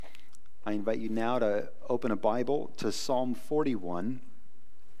I invite you now to open a Bible to Psalm 41.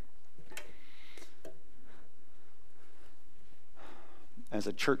 As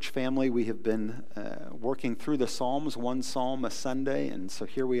a church family, we have been working through the Psalms, one psalm a Sunday, and so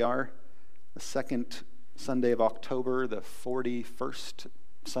here we are, the second Sunday of October, the 41st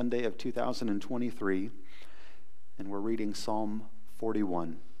Sunday of 2023, and we're reading Psalm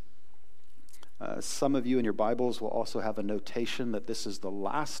 41. Some of you in your Bibles will also have a notation that this is the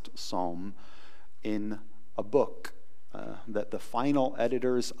last psalm in a book, that the final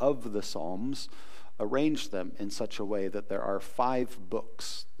editors of the Psalms arranged them in such a way that there are 5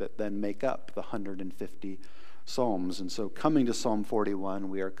 books that then make up the 150 Psalms. And so coming to Psalm 41,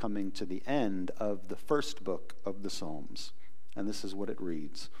 we are coming to the end of the first book of the Psalms. And this is what it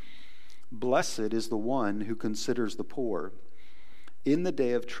reads. Blessed is the one who considers the poor. In the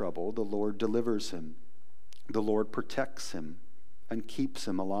day of trouble, the Lord delivers him. The Lord protects him and keeps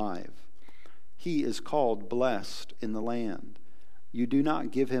him alive. He is called blessed in the land. You do not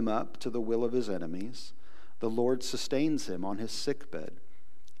give him up to the will of his enemies. The Lord sustains him on his sickbed.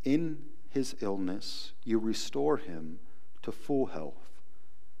 In his illness, you restore him to full health.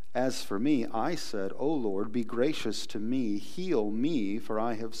 As for me, I said, O Lord, be gracious to me. Heal me, for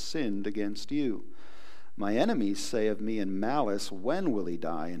I have sinned against you. My enemies say of me in malice, when will he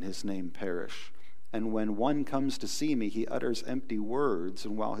die and his name perish? And when one comes to see me, he utters empty words,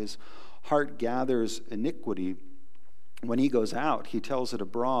 and while his heart gathers iniquity, when he goes out, he tells it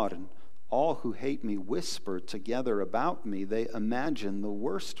abroad, and all who hate me whisper together about me. They imagine the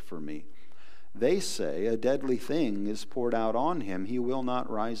worst for me. They say, a deadly thing is poured out on him. He will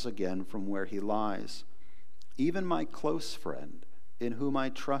not rise again from where he lies. Even my close friend, in whom I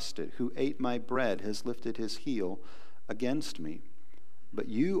trusted, who ate my bread, has lifted his heel against me. But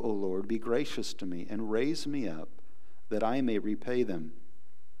you, O Lord, be gracious to me and raise me up, that I may repay them.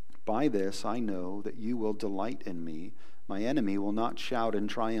 By this I know that you will delight in me. My enemy will not shout in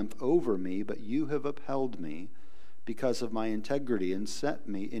triumph over me, but you have upheld me because of my integrity and set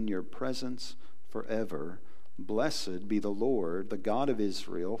me in your presence forever. Blessed be the Lord, the God of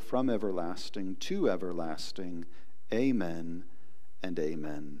Israel, from everlasting to everlasting. Amen and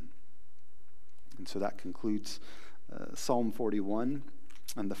amen. And so that concludes Psalm 41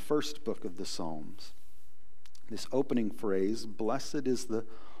 and the first book of the Psalms. This opening phrase, blessed is the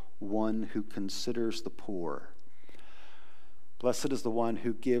one who considers the poor. Blessed is the one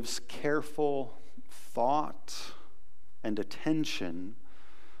who gives careful thought and attention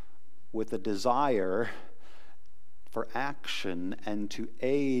with a desire for action and to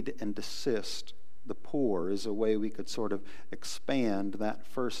aid and assist the poor, is a way we could sort of expand that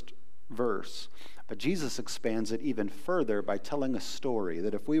first verse. But Jesus expands it even further by telling a story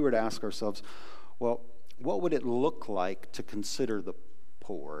that if we were to ask ourselves, well, what would it look like to consider the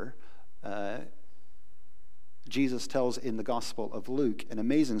poor? Jesus tells in the Gospel of Luke an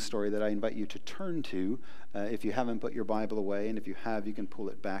amazing story that I invite you to turn to if you haven't put your Bible away, and if you have, you can pull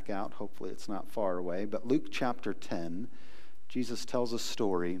it back out. Hopefully it's not far away. But Luke chapter 10, Jesus tells a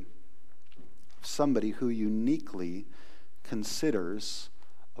story of somebody who uniquely considers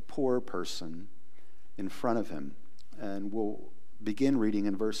a poor person in front of him. And we'll begin reading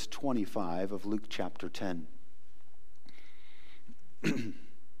in verse 25 of Luke chapter 10.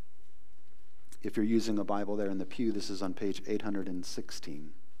 If you're using a Bible there in the pew, this is on page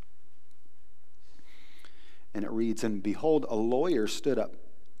 816. And it reads, And behold, a lawyer stood up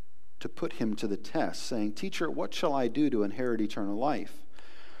to put him to the test, saying, Teacher, what shall I do to inherit eternal life?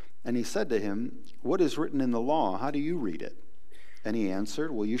 And he said to him, What is written in the law? How do you read it? And he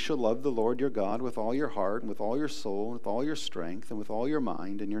answered, Well, you shall love the Lord your God with all your heart, and with all your soul, and with all your strength, and with all your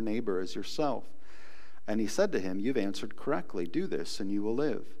mind, and your neighbor as yourself. And he said to him, You've answered correctly. Do this, and you will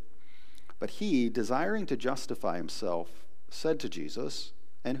live. But he, desiring to justify himself, said to Jesus,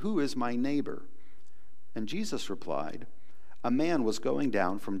 And who is my neighbor? And Jesus replied, A man was going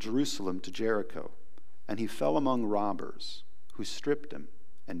down from Jerusalem to Jericho, and he fell among robbers, who stripped him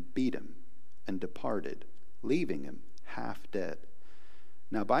and beat him and departed, leaving him half dead.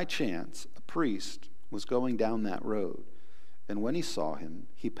 Now by chance, a priest was going down that road, and when he saw him,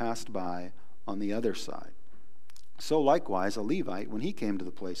 he passed by on the other side. So likewise, a Levite, when he came to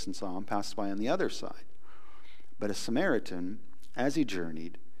the place and saw him, passed by on the other side. But a Samaritan, as he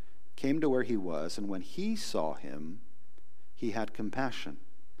journeyed, came to where he was, and when he saw him, he had compassion.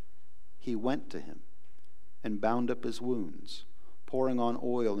 He went to him and bound up his wounds, pouring on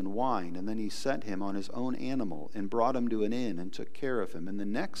oil and wine, and then he set him on his own animal and brought him to an inn and took care of him. And the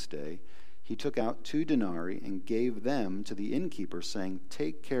next day he took out 2 denarii and gave them to the innkeeper, saying,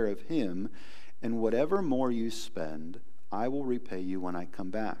 Take care of him, and whatever more you spend, I will repay you when I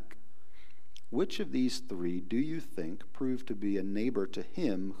come back. which of these three do you think proved to be a neighbor to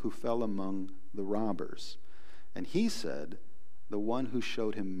him who fell among the robbers? And he said, the one who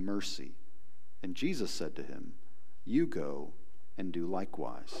showed him mercy. And Jesus said to him, you go and do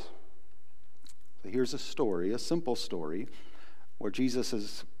likewise. So here's a story, a simple story, where Jesus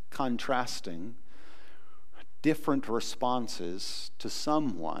is contrasting different responses to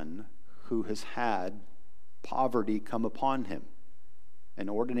someone who has had poverty come upon him. An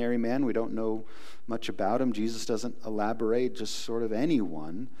ordinary man, we don't know much about him. Jesus doesn't elaborate, just sort of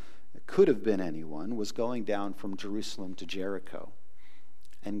anyone, it could have been anyone, was going down from Jerusalem to Jericho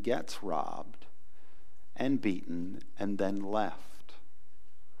and gets robbed and beaten and then left.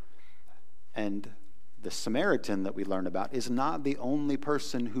 And the Samaritan that we learn about is not the only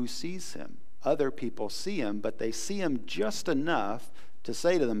person who sees him. Other people see him, but they see him just enough to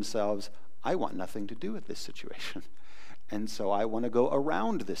say to themselves, I want nothing to do with this situation. And so I want to go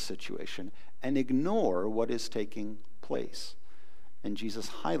around this situation and ignore what is taking place. And Jesus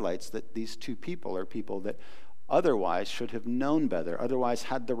highlights that these two people are people that otherwise should have known better, otherwise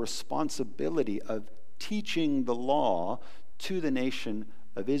had the responsibility of teaching the law to the nation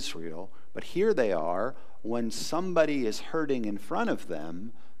of Israel. But here they are, when somebody is hurting in front of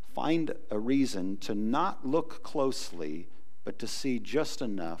them, find a reason to not look closely, but to see just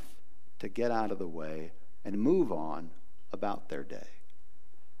enough to get out of the way and move on about their day.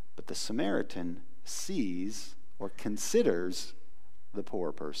 But the Samaritan sees or considers the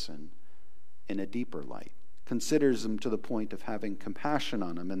poor person in a deeper light, considers him to the point of having compassion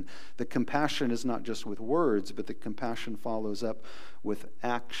on him. And the compassion is not just with words, but the compassion follows up with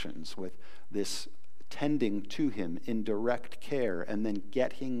actions, with this tending to him in direct care, and then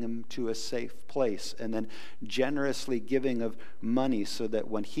getting him to a safe place, and then generously giving of money so that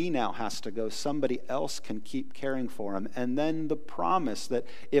when he now has to go, somebody else can keep caring for him. And then the promise that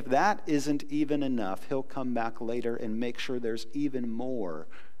if that isn't even enough, he'll come back later and make sure there's even more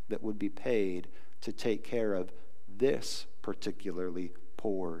that would be paid to take care of this particularly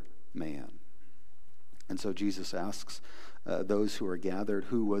poor man. And so Jesus asks those who are gathered,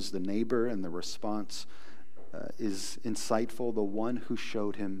 who was the neighbor? And the response is insightful: the one who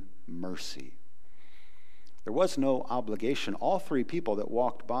showed him mercy. There was no obligation. All three people that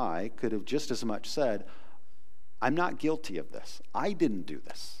walked by could have just as much said, I'm not guilty of this. I didn't do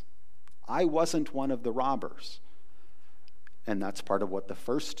this. I wasn't one of the robbers. And that's part of what the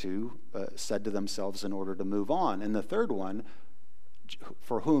first two said to themselves in order to move on. And the third one,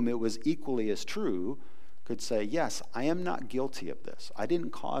 for whom it was equally as true, could say, yes, I am not guilty of this. I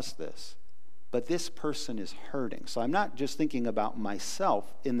didn't cause this. But this person is hurting. So I'm not just thinking about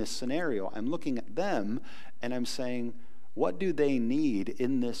myself in this scenario. I'm looking at them and I'm saying, what do they need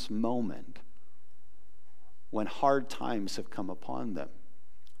in this moment when hard times have come upon them?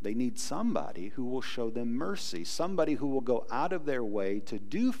 They need somebody who will show them mercy, somebody who will go out of their way to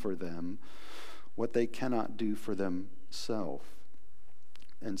do for them what they cannot do for themselves.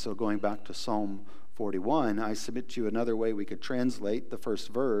 And so going back to Psalm 41, I submit to you another way we could translate the first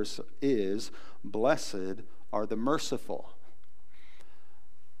verse is, blessed are the merciful.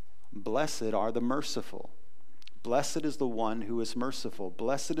 Blessed are the merciful. Blessed is the one who is merciful.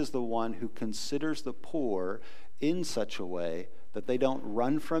 Blessed is the one who considers the poor in such a way that they don't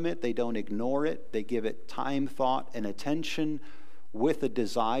run from it, they don't ignore it, they give it time, thought, and attention, with a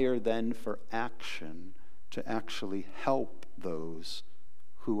desire then for action to actually help those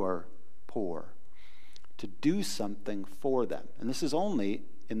who are poor, to do something for them. And this is only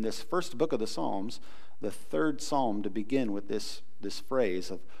in this first book of the Psalms, the third psalm to begin with this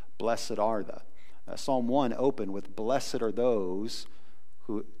phrase of blessed are the. Psalm 1 opened with blessed are those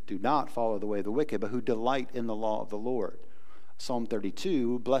who do not follow the way of the wicked, but who delight in the law of the Lord. Psalm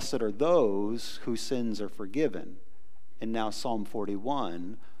 32, blessed are those whose sins are forgiven. And now Psalm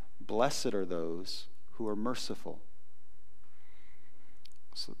 41, blessed are those who are merciful.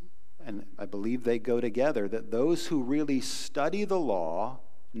 So, and I believe they go together, that those who really study the law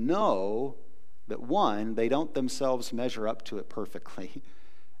know that, one, they don't themselves measure up to it perfectly,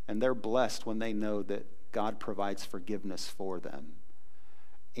 and they're blessed when they know that God provides forgiveness for them.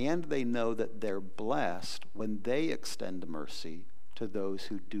 And they know that they're blessed when they extend mercy to those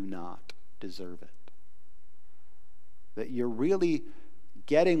who do not deserve it. That you're really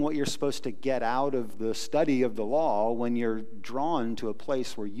getting what you're supposed to get out of the study of the law when you're drawn to a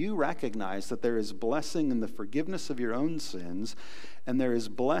place where you recognize that there is blessing in the forgiveness of your own sins, and there is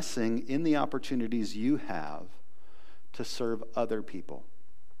blessing in the opportunities you have to serve other people,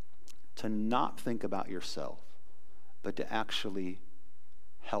 to not think about yourself, but to actually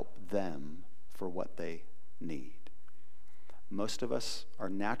help them for what they need. Most of us, our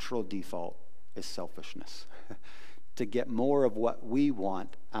natural default is selfishness. To get more of what we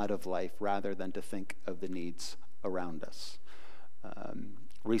want out of life rather than to think of the needs around us.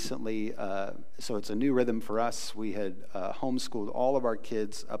 Recently, so it's a new rhythm for us. We had homeschooled all of our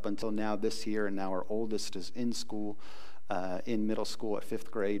kids up until now this year, and now our oldest is in school, in middle school at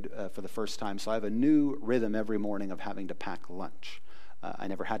 5th grade for the first time. So I have a new rhythm every morning of having to pack lunch. I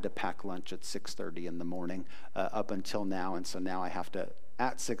never had to pack lunch at 6:30 in the morning up until now, and so now I have to,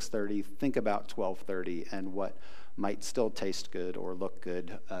 at 6:30, think about 12:30 and what might still taste good or look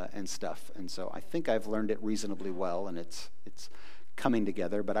good and stuff. And so I think I've learned it reasonably well, and it's coming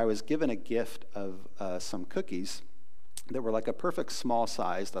together. But I was given a gift of some cookies that were like a perfect small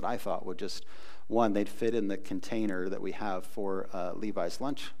size that I thought would just, one, they'd fit in the container that we have for Levi's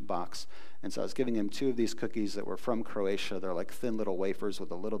lunch box. And so I was giving him 2 of these cookies that were from Croatia. They're like thin little wafers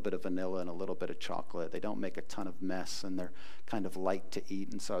with a little bit of vanilla and a little bit of chocolate. They don't make a ton of mess, and they're kind of light to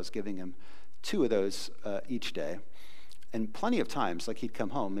eat. And so I was giving him 2 of those each day. And plenty of times, like, he'd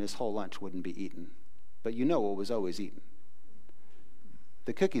come home and his whole lunch wouldn't be eaten. But you know what was always eaten?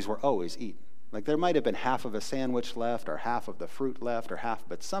 The cookies were always eaten. Like, there might have been half of a sandwich left or half of the fruit left or half,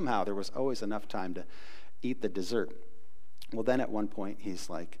 but somehow there was always enough time to eat the dessert. Well, then at one point he's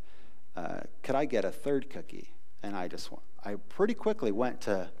like, could I get a 3rd cookie? And I pretty quickly went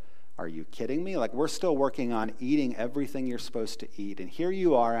to, are you kidding me? Like, we're still working on eating everything you're supposed to eat, and here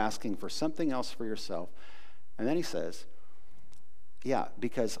you are asking for something else for yourself. And then he says, yeah,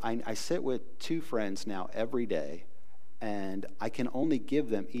 because I sit with 2 friends now every day, and I can only give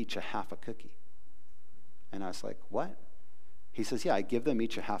them each a half a cookie. And I was like, what? He says, yeah, I give them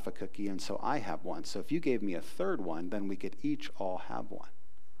each a half a cookie, and so I have one. So if you gave me a 3rd one, then we could each all have one.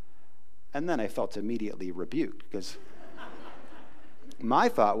 And then I felt immediately rebuked, because my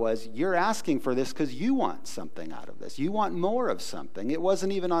thought was, you're asking for this because you want something out of this. You want more of something. It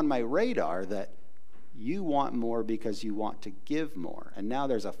wasn't even on my radar that you want more because you want to give more. And now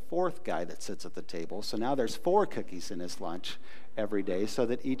there's a 4th guy that sits at the table. So now there's 4 cookies in his lunch every day so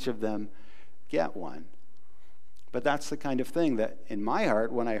that each of them get one. But that's the kind of thing that in my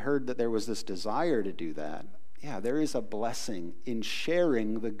heart, when I heard that there was this desire to do that, yeah, there is a blessing in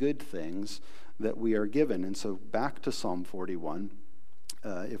sharing the good things that we are given. And so back to Psalm 41,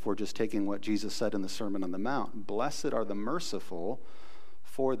 if we're just taking what Jesus said in the Sermon on the Mount, blessed are the merciful,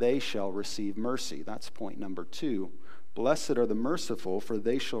 for they shall receive mercy. That's point number 2. Blessed are the merciful, for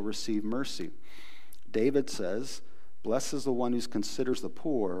they shall receive mercy. David says, blessed is the one who considers the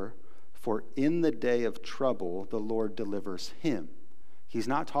poor, for in the day of trouble the Lord delivers him. He's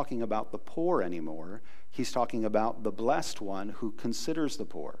not talking about the poor anymore. He's talking about the blessed one who considers the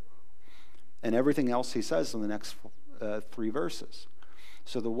poor. And everything else he says in the next 3 verses.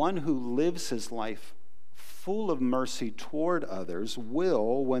 So the one who lives his life full of mercy toward others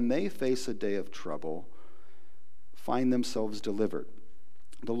will, when they face a day of trouble, find themselves delivered.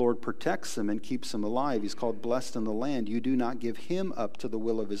 The Lord protects him and keeps him alive. He's called blessed in the land. You do not give him up to the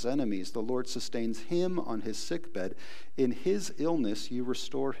will of his enemies. The Lord sustains him on his sickbed. In his illness, you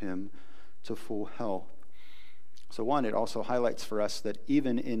restore him to full health. So one, it also highlights for us that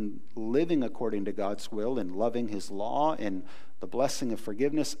even in living according to God's will, in loving his law, in the blessing of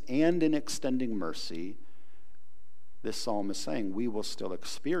forgiveness, and in extending mercy, this psalm is saying we will still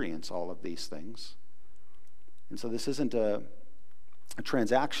experience all of these things. And so this isn't a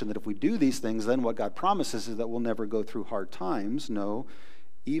transaction that if we do these things, then what God promises is that we'll never go through hard times. No,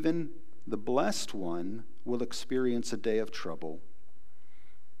 even the blessed one will experience a day of trouble,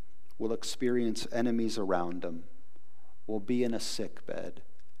 will experience enemies around him, will be in a sick bed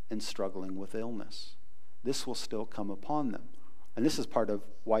and struggling with illness. This will still come upon them. And this is part of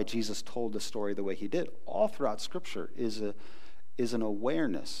why Jesus told the story the way he did. All throughout Scripture is an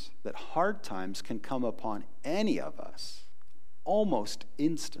awareness that hard times can come upon any of us almost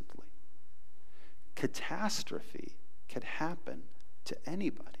instantly. Catastrophe could happen to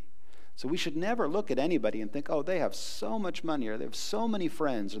anybody. So we should never look at anybody and think, oh, they have so much money, or they have so many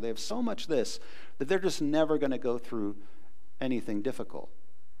friends, or they have so much this, that they're just never going to go through anything difficult.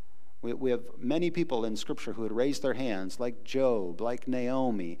 We have many people in Scripture who would raise their hands, like Job, like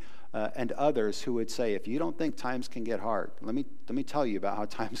Naomi, and others who would say, if you don't think times can get hard, let me tell you about how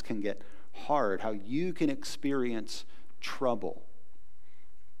times can get hard, how you can experience trouble.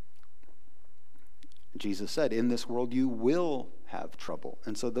 Jesus said, in this world you will have trouble.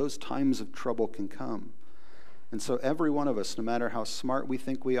 And so those times of trouble can come. And so every one of us, no matter how smart we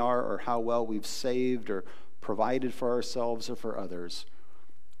think we are, or how well we've saved or provided for ourselves or for others,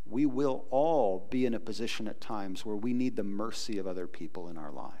 we will all be in a position at times where we need the mercy of other people in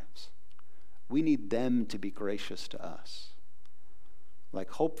our lives. We need them to be gracious to us. like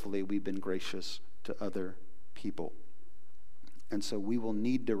hopefully we've been gracious to other people. And so we will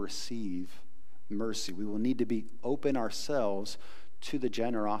need to receive mercy. We will need to be open ourselves to the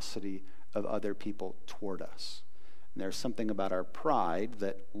generosity of other people toward us. And there's something about our pride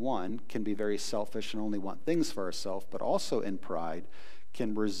that, one, can be very selfish and only want things for ourselves, but also in pride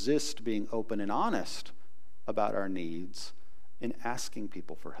can resist being open and honest about our needs in asking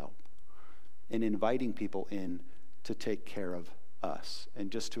people for help, in inviting people in to take care of us,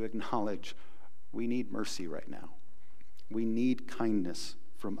 and just to acknowledge we need mercy right now. We need kindness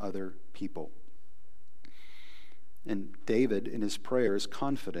from other people. And David, in his prayer, is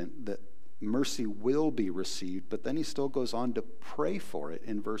confident that mercy will be received, but then he still goes on to pray for it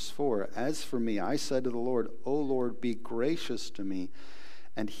in verse 4. As for me, I said to the Lord, O Lord, be gracious to me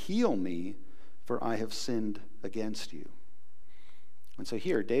and heal me, for I have sinned against you. And so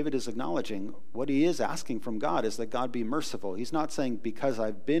here, David is acknowledging what he is asking from God is that God be merciful. He's not saying because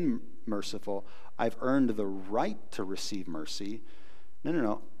I've been merciful, I've earned the right to receive mercy.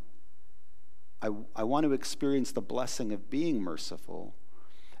 No. I want to experience the blessing of being merciful,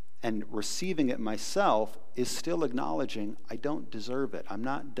 and receiving it myself is still acknowledging I don't deserve it. I'm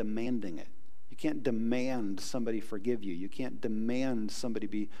not demanding it. You can't demand somebody forgive you. You can't demand somebody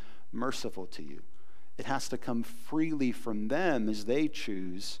be merciful to you. It has to come freely from them as they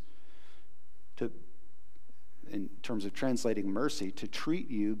choose to, in terms of translating mercy, to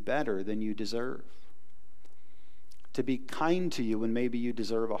treat you better than you deserve. To be kind to you when maybe you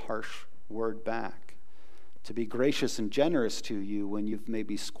deserve a harsh word back. To be gracious and generous to you when you've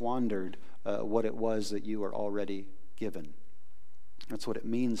maybe squandered what it was that you were already given. That's what it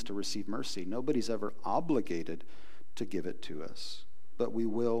means to receive mercy. Nobody's ever obligated to give it to us, but we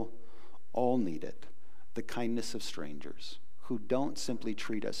will all need it. The kindness of strangers who don't simply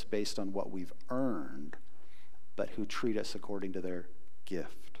treat us based on what we've earned, but who treat us according to their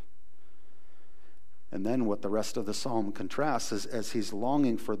gift. And then what the rest of the psalm contrasts is as he's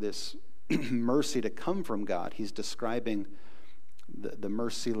longing for this mercy to come from God, he's describing the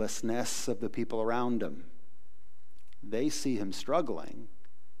mercilessness of the people around him. They see him struggling,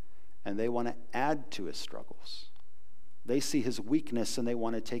 and they want to add to his struggles. They see his weakness, and they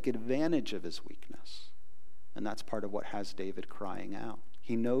want to take advantage of his weakness. And that's part of what has David crying out.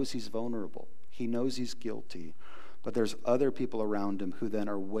 He knows he's vulnerable. He knows he's guilty. But there's other people around him who then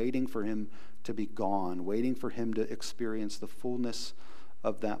are waiting for him to be gone, waiting for him to experience the fullness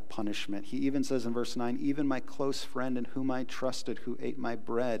of that punishment. He even says in verse 9, even my close friend in whom I trusted, who ate my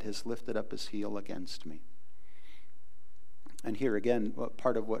bread, has lifted up his heel against me. And here again,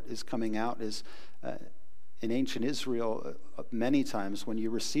 part of what is coming out is in ancient Israel, many times when you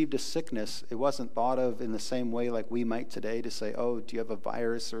received a sickness, it wasn't thought of in the same way like we might today to say, oh, do you have a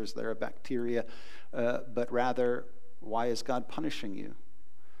virus or is there a bacteria? But rather, why is God punishing you?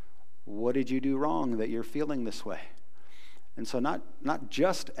 What did you do wrong that you're feeling this way? And so not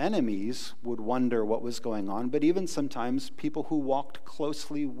just enemies would wonder what was going on, but even sometimes people who walked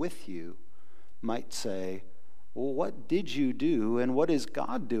closely with you might say, well, what did you do and what is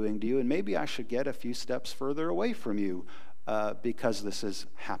God doing to you? And maybe I should get a few steps further away from you because this is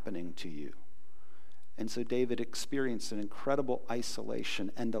happening to you. And so David experienced an incredible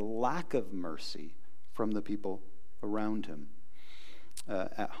isolation and a lack of mercy from the people around him.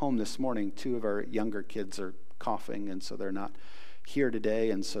 At home this morning, two of our younger kids are coughing, and so they're not here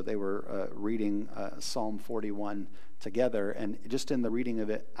today, and so they were reading Psalm 41 together, and just in the reading of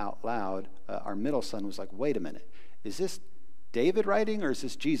it out loud, our middle son was like, wait a minute, is this David writing or is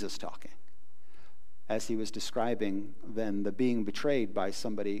this Jesus talking? As he was describing then the being betrayed by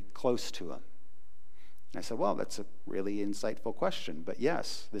somebody close to him. I said, well, that's a really insightful question, but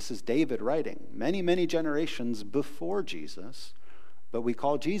yes, this is David writing, many, many generations before Jesus, but we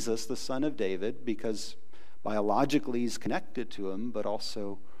call Jesus the son of David because biologically he's connected to him, but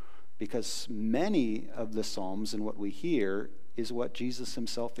also because many of the Psalms and what we hear is what Jesus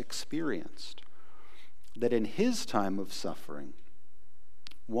himself experienced. That in his time of suffering,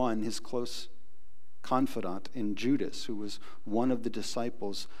 one, his close confidant in Judas, who was one of the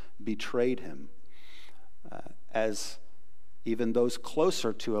disciples, betrayed him. As even those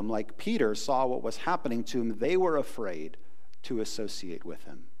closer to him, like Peter, saw what was happening to him, they were afraid to associate with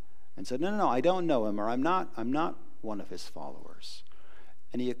him. And said, no, I don't know him, or I'm not one of his followers.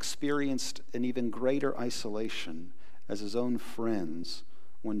 And he experienced an even greater isolation as his own friends,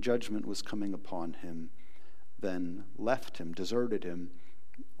 when judgment was coming upon him, then left him, deserted him,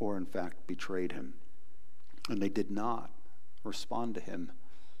 or in fact betrayed him. And they did not respond to him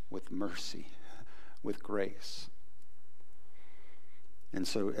with mercy, with grace. And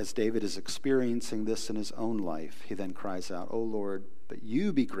so as David is experiencing this in his own life, he then cries out, "O Lord, but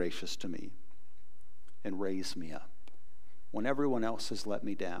you be gracious to me and raise me up. When everyone else has let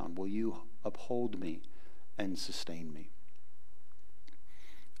me down, will you uphold me and sustain me?"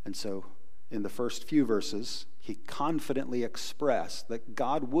 And so in the first few verses, he confidently expressed that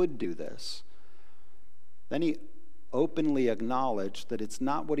God would do this. Then he openly acknowledged that it's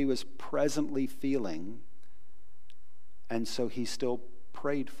not what he was presently feeling, and so he still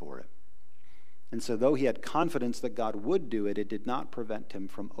prayed for it. And so though he had confidence that God would do it, it did not prevent him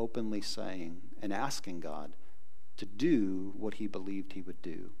from openly saying and asking God to do what he believed he would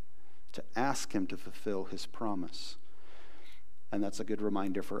do, to ask him to fulfill his promise. And that's a good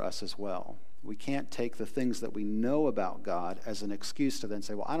reminder for us as well. We can't take the things that we know about God as an excuse to then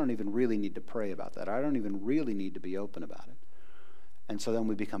say, well, I don't even really need to pray about that. I don't even really need to be open about it. And so then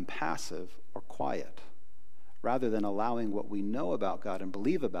we become passive or quiet, rather than allowing what we know about God and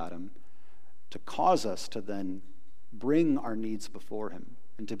believe about him to cause us to then bring our needs before him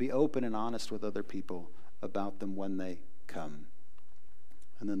and to be open and honest with other people about them when they come.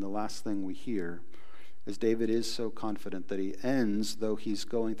 And then the last thing we hear is David is so confident that he ends, though he's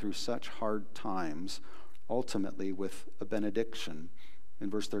going through such hard times, ultimately with a benediction.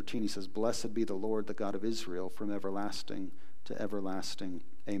 In verse 13 he says, "Blessed be the Lord, the God of Israel, from everlasting to everlasting.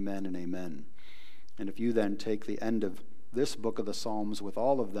 Amen and amen." And if you then take the end of this book of the Psalms with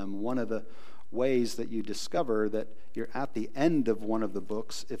all of them, one of the ways that you discover that you're at the end of one of the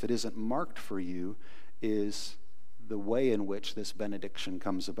books, if it isn't marked for you, is the way in which this benediction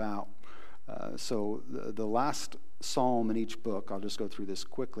comes about. So the last psalm in each book, I'll just go through this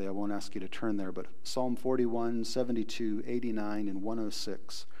quickly. I won't ask you to turn there, but Psalm 41, 72, 89, and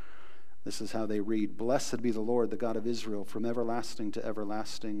 106. This is how they read. "Blessed be the Lord, the God of Israel, from everlasting to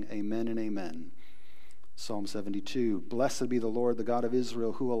everlasting. Amen and amen." Psalm 72, "Blessed be the Lord, the God of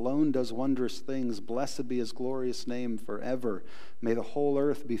Israel, who alone does wondrous things. Blessed be his glorious name forever. May the whole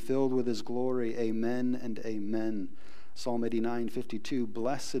earth be filled with his glory. Amen and amen." Psalm 89, 52,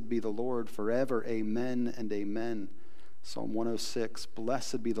 "Blessed be the Lord forever. Amen and amen." Psalm 106,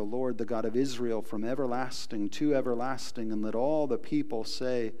 "Blessed be the Lord, the God of Israel, from everlasting to everlasting. And let all the people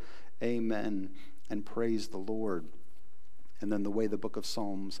say, Amen, and praise the Lord." And then the way the book of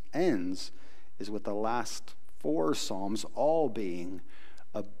Psalms ends is with the last four Psalms all being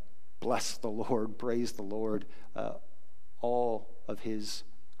a bless the Lord, praise the Lord, all of his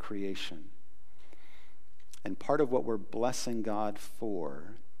creation. And part of what we're blessing God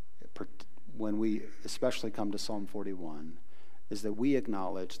for, when we especially come to Psalm 41, is that we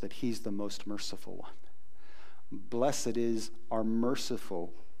acknowledge that he's the most merciful one. Blessed is our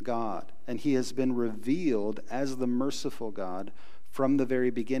merciful God, and he has been revealed as the merciful God from the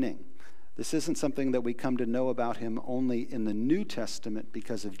very beginning. This isn't something that we come to know about him only in the New Testament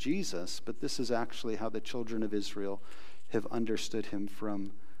because of Jesus, but this is actually how the children of Israel have understood him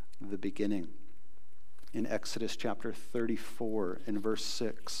from the beginning. In Exodus chapter 34, in verse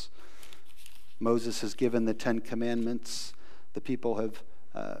 6, Moses has given the 10 Commandments. The people have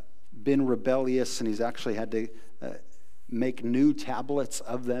been rebellious, and he's actually had to make new tablets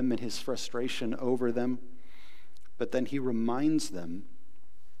of them in his frustration over them. But then he reminds them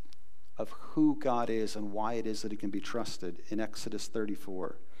of who God is and why it is that he can be trusted in Exodus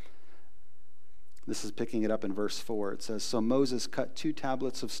 34. This is picking it up in verse 4. It says, "So Moses cut 2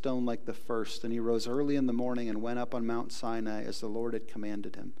 tablets of stone like the first, and he rose early in the morning and went up on Mount Sinai as the Lord had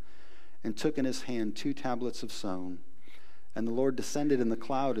commanded him, and took in his hand 2 tablets of stone. And the Lord descended in the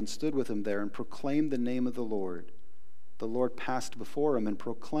cloud and stood with him there and proclaimed the name of the Lord. The Lord passed before him and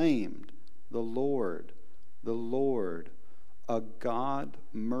proclaimed, the Lord, a God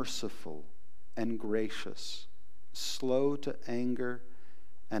merciful and gracious, slow to anger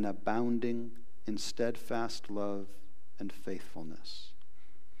and abounding in steadfast love and faithfulness."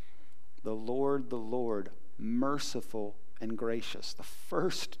 The Lord, merciful and gracious. The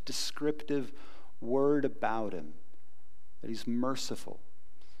first descriptive word about him, that he's merciful.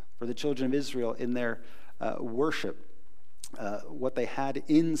 For the children of Israel in their worship, what they had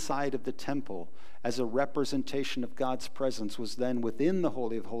inside of the temple as a representation of God's presence was then within the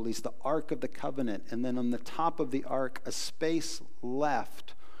Holy of Holies, the Ark of the Covenant, and then on the top of the Ark, a space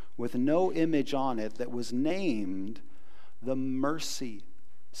left with no image on it that was named the mercy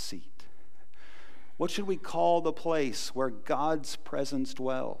seat. What should we call the place where God's presence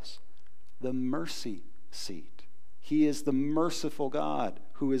dwells? The mercy seat. He is the merciful God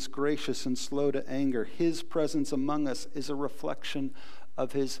who is gracious and slow to anger. His presence among us is a reflection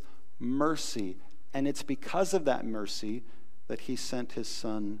of his mercy. And it's because of that mercy that he sent his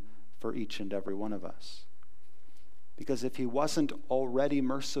Son for each and every one of us. Because if he wasn't already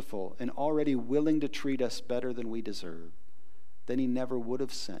merciful and already willing to treat us better than we deserve, then he never would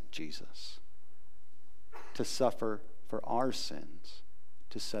have sent Jesus to suffer for our sins,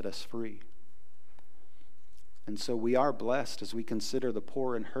 to set us free. And so we are blessed as we consider the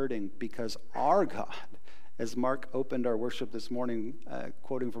poor and hurting, because our God, as Mark opened our worship this morning,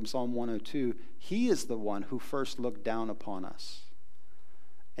 quoting from Psalm 102, he is the one who first looked down upon us.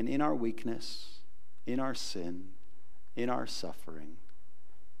 And in our weakness, in our sin, in our suffering,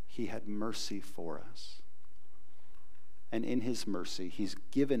 he had mercy for us. And in his mercy, he's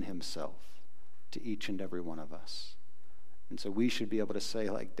given himself to each and every one of us. And so we should be able to say,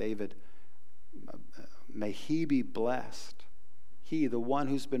 like David, may he be blessed, he, the one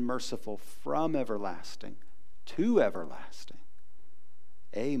who's been merciful from everlasting to everlasting.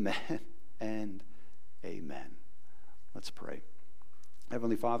 Amen and amen. Let's pray.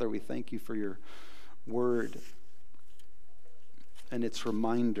 Heavenly Father, we thank you for your word and its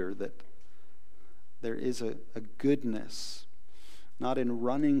reminder that there is a goodness, not in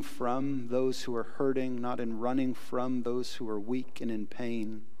running from those who are hurting, not in running from those who are weak and in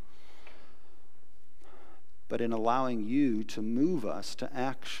pain, but in allowing you to move us to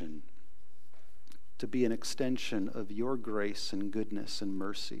action, to be an extension of your grace and goodness and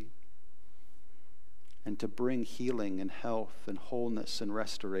mercy, and to bring healing and health and wholeness and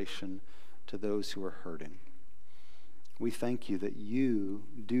restoration to those who are hurting. We thank you that you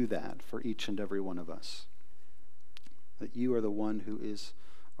do that for each and every one of us, that you are the one who is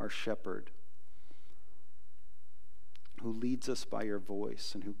our shepherd, who leads us by your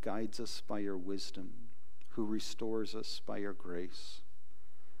voice and who guides us by your wisdom, who restores us by your grace.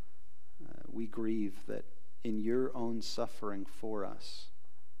 We grieve that in your own suffering for us,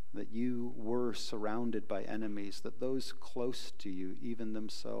 that you were surrounded by enemies, that those close to you, even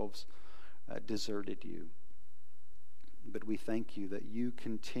themselves, deserted you. But we thank you that you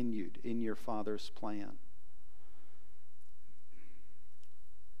continued in your Father's plan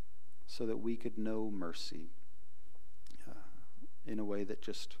so that we could know mercy in a way that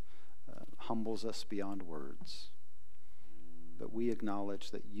just humbles us beyond words. But we acknowledge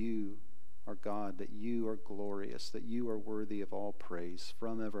that you are God, that you are glorious, that you are worthy of all praise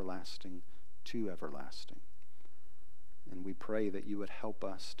from everlasting to everlasting. And we pray that you would help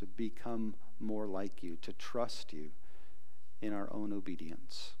us to become more like you, to trust you in our own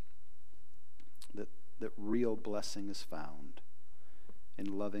obedience, that real blessing is found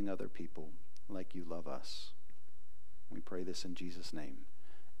in loving other people like you love us. We pray this in Jesus' name.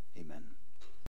 Amen.